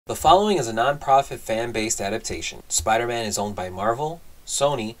The following is a non-profit fan-based adaptation. Spider-Man is owned by Marvel,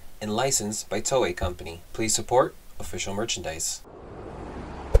 Sony, and licensed by Toei Company. Please support official merchandise.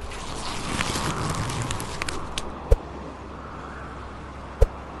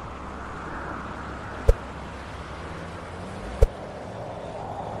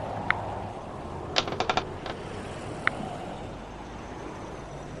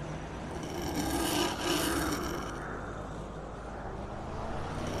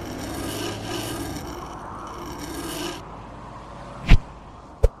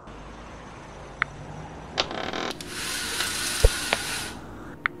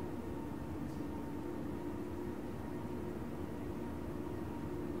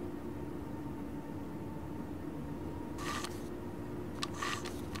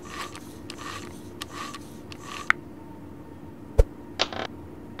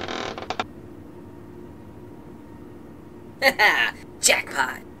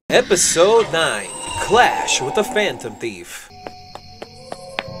 Jackpot! Episode 9, Clash with the Phantom Thief.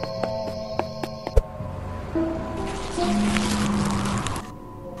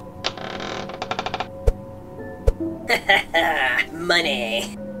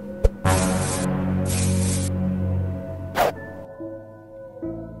 Money!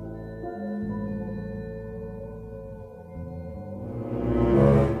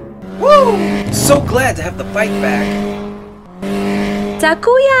 Woo! So glad to have the fight back.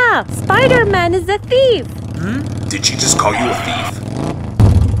 Takuya! Spider-Man is a thief! Did she just call you a thief?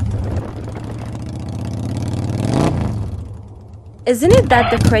 Isn't it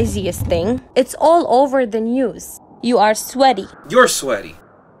that the craziest thing? It's all over the news. You are sweaty. You're sweaty.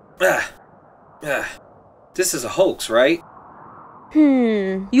 This is a hoax, right?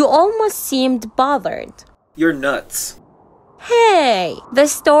 You almost seemed bothered. You're nuts. Hey! The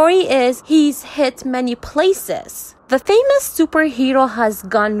story is he's hit many places. The famous superhero has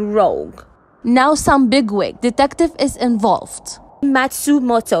gone rogue. Now some bigwig detective is involved.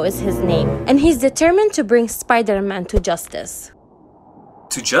 Matsumoto is his name, and he's determined to bring Spider-Man to justice.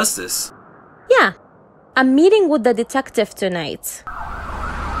 To justice? Yeah, I'm meeting with the detective tonight.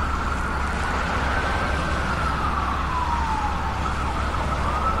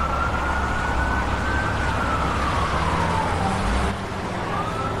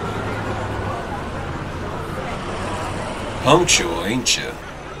 Punctual, ain't you?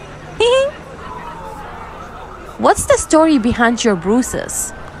 What's the story behind your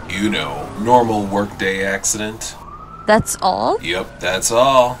bruises? You know, normal workday accident. That's all? Yep, that's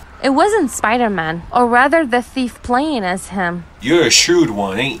all. It wasn't Spider-Man, or rather the thief playing as him. You're a shrewd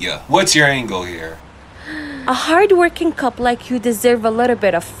one, ain't ya? What's your angle here? A hard-working cop like you deserve a little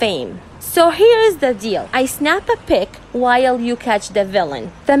bit of fame. So here is the deal. I snap a pic while you catch the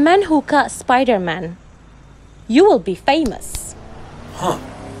villain, the man who caught Spider-Man. You will be famous. Huh.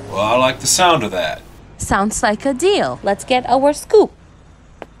 Well, I like the sound of that. Sounds like a deal. Let's get our scoop.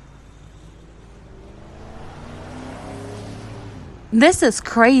 This is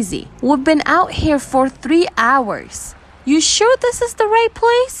crazy. We've been out here for 3 hours. You sure this is the right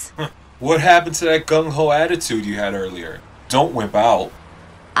place? What happened to that gung-ho attitude you had earlier? Don't wimp out.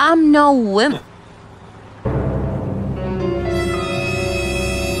 I'm no wimp.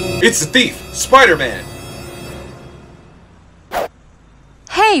 It's the thief! Spider-Man!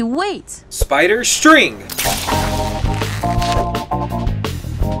 Hey, wait! Spider string!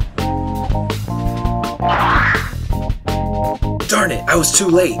 Darn it, I was too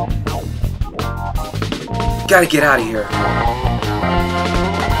late. Gotta get out of here.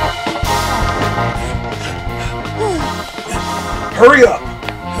 Hurry up!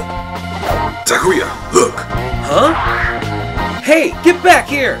 Takuya, look! Huh? Hey, get back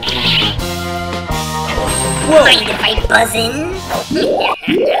here! Whoa! Mind if I buzz in?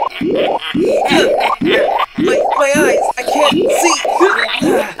 My eyes, I can't see!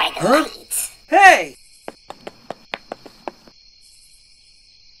 Huh? Hey!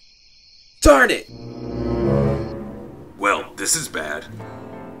 Darn it! Well, this is bad.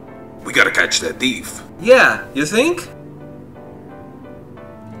 We gotta catch that thief. Yeah, you think?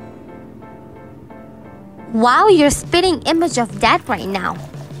 Wow, you're spitting image of that right now.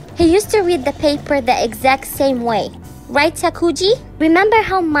 He used to read the paper the exact same way. Right, Takuji? Remember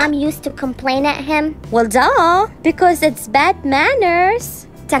how Mom used to complain at him? Well, duh, because it's bad manners.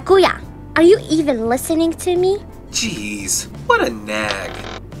 Takuya, are you even listening to me? Jeez, what a nag.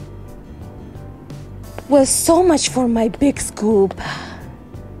 Well, so much for my big scoop.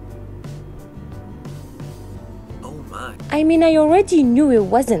 Oh my. I mean, I already knew it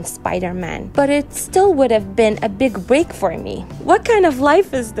wasn't Spider-Man, but it still would have been a big break for me. What kind of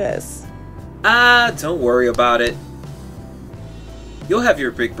life is this? Don't worry about it. You'll have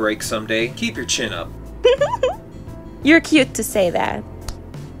your big break someday. Keep your chin up. You're cute to say that.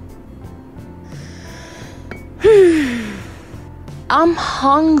 I'm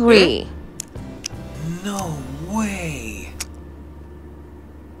hungry. No way.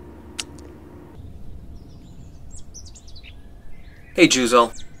 Hey,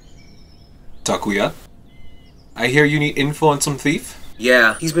 Juzo. Takuya? I hear you need info on some thief?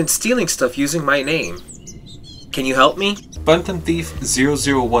 Yeah, he's been stealing stuff using my name. Can you help me? Bantam Thief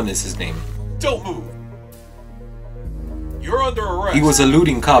 001 is his name. Don't move. You're under arrest. He was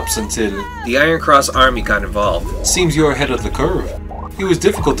eluding cops until... The Iron Cross Army got involved. Seems you're ahead of the curve. He was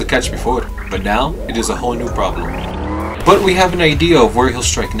difficult to catch before, but now it is a whole new problem. But we have an idea of where he'll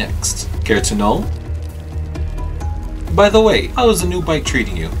strike next. Care to know? By the way, how is the new bike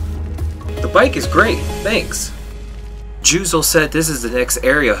treating you? The bike is great, thanks. Juzo said this is the next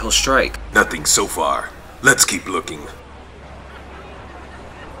area he'll strike. Nothing so far. Let's keep looking.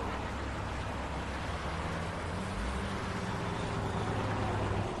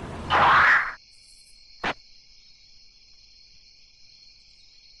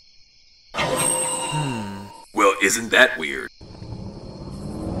 Well, isn't that weird?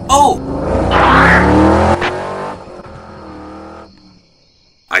 Oh!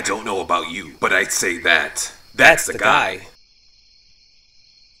 I don't know about you, but I'd say that's the guy.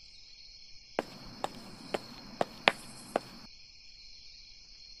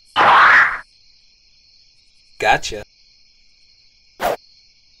 Gotcha.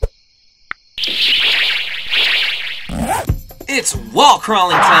 It's wall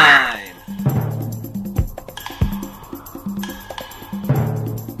crawling time!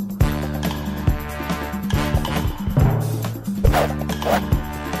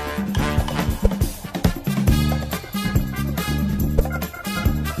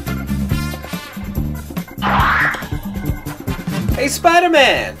 Hey,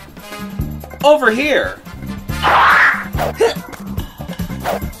 Spider-Man! Over here!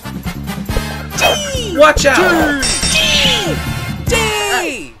 Watch out!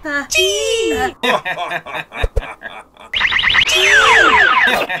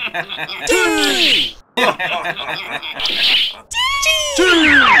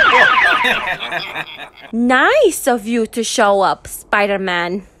 Nice of you to show up,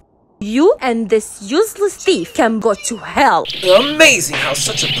 Spider-Man. You and this useless thief can go to hell. Amazing how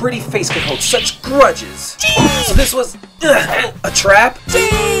such a pretty face can hold such grudges. So this was a trap?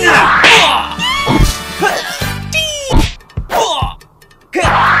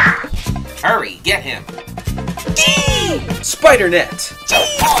 Hurry, get him. Spider net.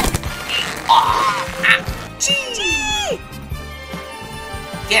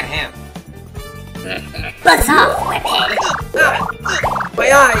 Get him. Buzz off, Whippet.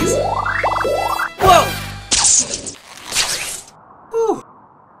 My eyes. Whoa. Whew.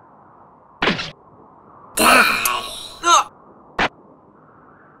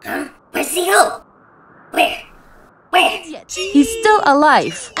 Where's he go? Where? He's still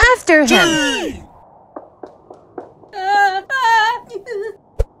alive. After him.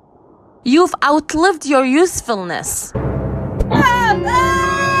 You've outlived your usefulness.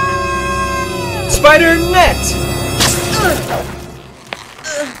 Spider net.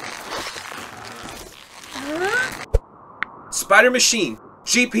 Spider machine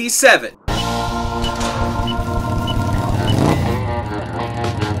GP7.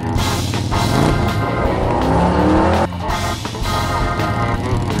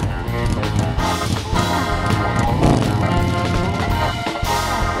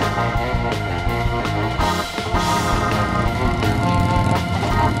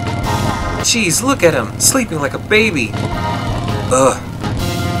 Jeez, look at him, sleeping like a baby. Ugh.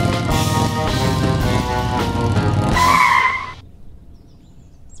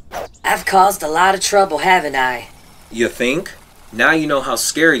 I've caused a lot of trouble, haven't I? You think? Now you know how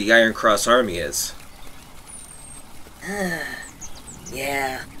scary the Iron Cross Army is.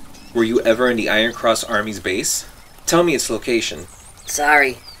 Yeah. Were you ever in the Iron Cross Army's base? Tell me its location.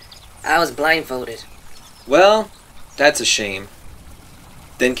 Sorry. I was blindfolded. Well, that's a shame.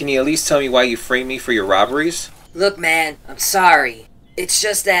 Then can you at least tell me why you framed me for your robberies? Look, man, I'm sorry. It's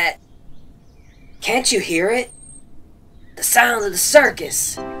just that... Can't you hear it? The sound of the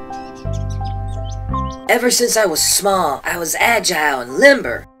circus. Ever since I was small, I was agile and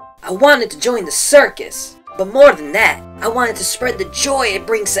limber. I wanted to join the circus. But more than that, I wanted to spread the joy it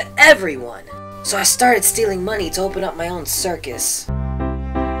brings to everyone. So I started stealing money to open up my own circus.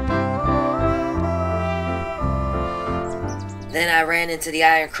 Then I ran into the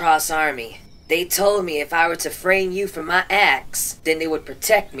Iron Cross Army. They told me if I were to frame you for my acts, then they would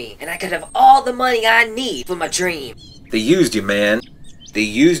protect me, and I could have all the money I need for my dream. They used you, man. They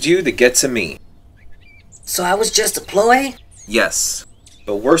used you to get to me. So I was just a ploy? Yes.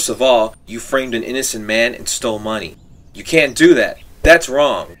 But worst of all, you framed an innocent man and stole money. You can't do that. That's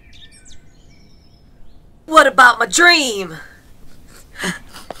wrong. What about my dream?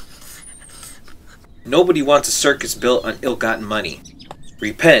 Nobody wants a circus built on ill-gotten money.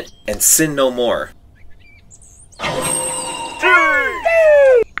 Repent and sin no more.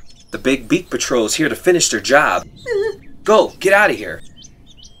 The Big Beak Patrol is here to finish their job. Go, get out of here.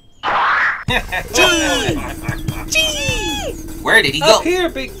 Where did he go? Up here,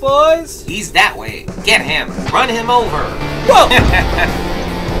 big boys. He's that way. Get him. Run him over. Whoa!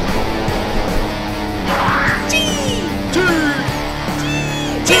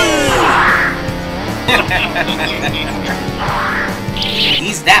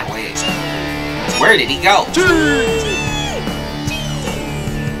 He's that way. Where did he go?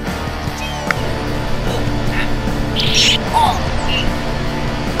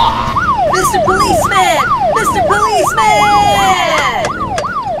 Mr. Policeman! Mr. Policeman!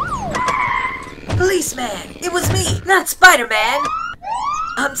 Policeman, it was me, not Spider-Man.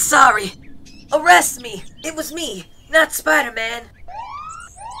 I'm sorry. Arrest me. It was me, not Spider-Man.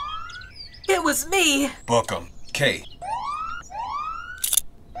 It was me. Book 'em. K.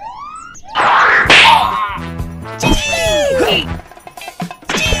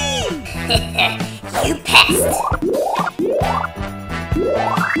 You passed.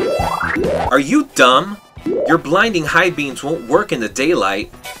 Are you dumb? Your blinding high beams won't work in the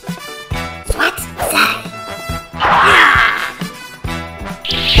daylight. What's that?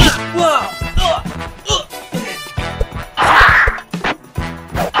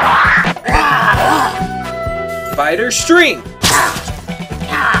 Spider string!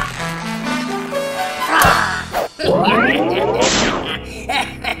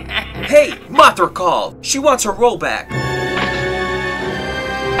 Hey, Mothra called! She wants her rollback!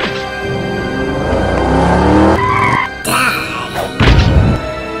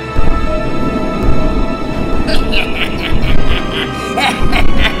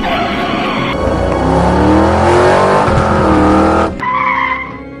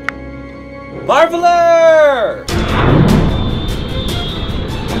 Marveler!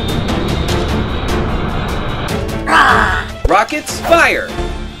 Rockets, fire!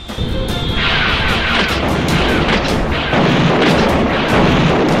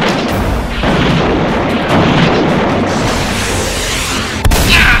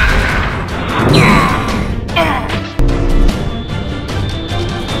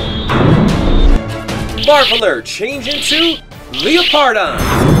 Marveler, change into Leopardon!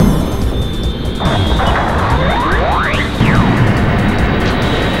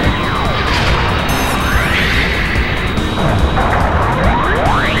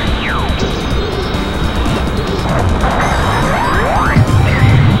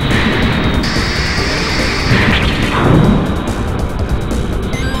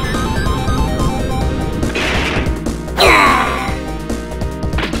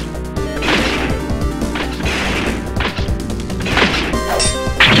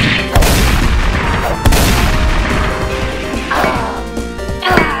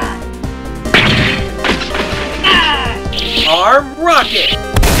 Arm rocket!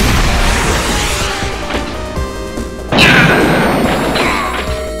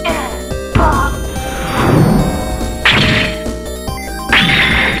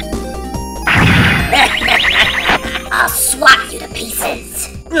 I'll swat you to pieces.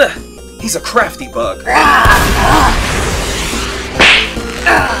 Ugh, he's a crafty bug.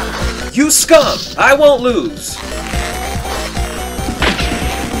 You scum! I won't lose!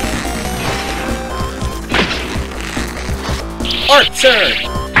 Art turn!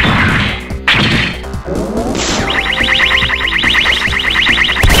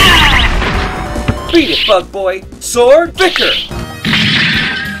 Beat it, bug boy! Sword, vicar!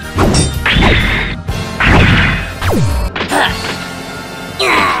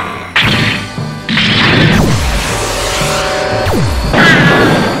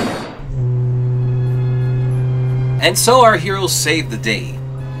 And so our heroes saved the day.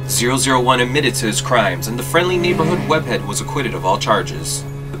 001 admitted to his crimes, and the friendly neighborhood webhead was acquitted of all charges.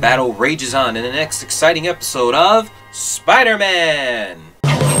 The battle rages on in the next exciting episode of Spider-Man!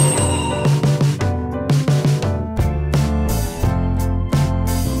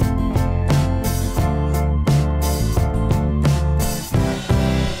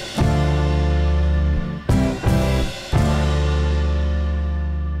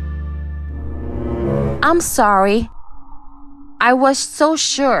 I'm sorry. I was so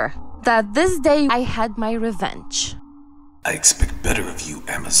sure that this day I had my revenge. I expect better of you,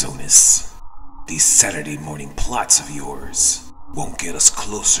 Amazonas. These Saturday morning plots of yours. won't get us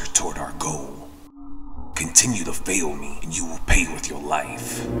closer toward our goal. Continue to fail me and you will pay with your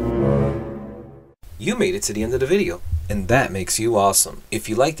life. You made it to the end of the video, and that makes you awesome. If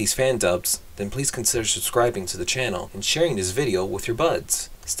you like these fan dubs, then please consider subscribing to the channel and sharing this video with your buds.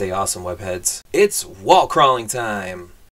 Stay awesome, webheads. It's wall crawling time!